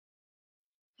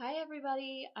Hi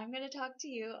everybody, I'm going to talk to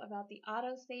you about the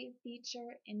autosave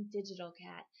feature in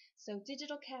DigitalCAT. So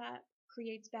DigitalCAT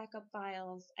creates backup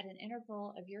files at an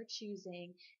interval of your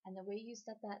choosing, and the way you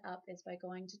set that up is by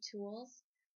going to Tools,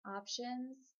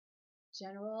 Options,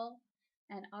 General,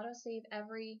 and Autosave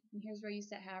Every, and here's where you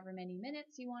set however many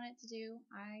minutes you want it to do.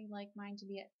 I like mine to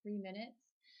be at 3 minutes,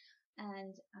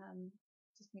 and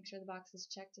just make sure the box is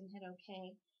checked and hit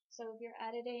OK. So if you're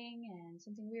editing and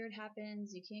something weird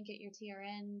happens, you can't get your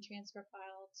TRN transcript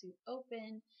file to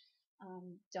open,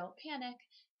 don't panic.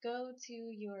 Go to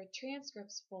your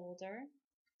transcripts folder,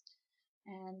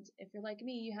 and if you're like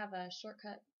me, you have a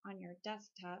shortcut on your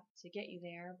desktop to get you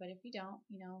there, but if you don't,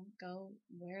 go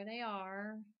where they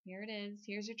are. Here it is.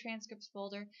 Here's your transcripts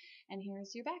folder, and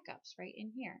here's your backups right in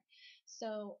here.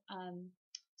 So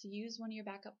to use one of your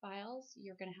backup files,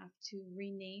 you're going to have to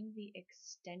rename the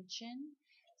extension.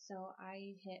 So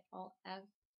I hit Alt F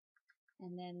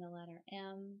and then the letter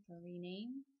M for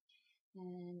rename.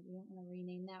 And we don't want to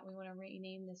rename that. We want to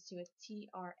rename this to a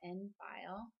TRN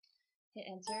file. Hit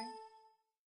enter,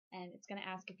 and it's going to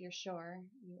ask if you're sure.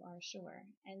 You are sure.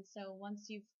 And so once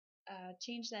you've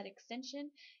changed that extension,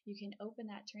 you can open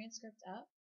that transcript up.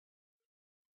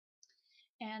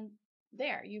 And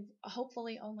there, you've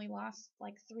hopefully only lost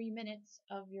like 3 minutes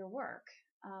of your work.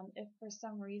 If for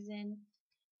some reason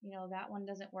that one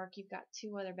doesn't work, you've got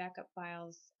two other backup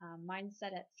files. Mine's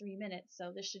set at 3 minutes,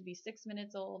 so this should be 6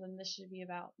 minutes old, and this should be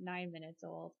about 9 minutes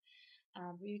old.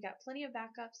 We've got plenty of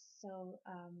backups, so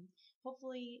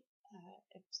hopefully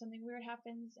if something weird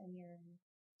happens and your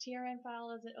TRN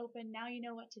file isn't open, now you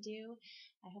know what to do.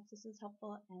 I hope this is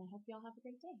helpful, and I hope you all have a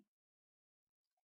great day.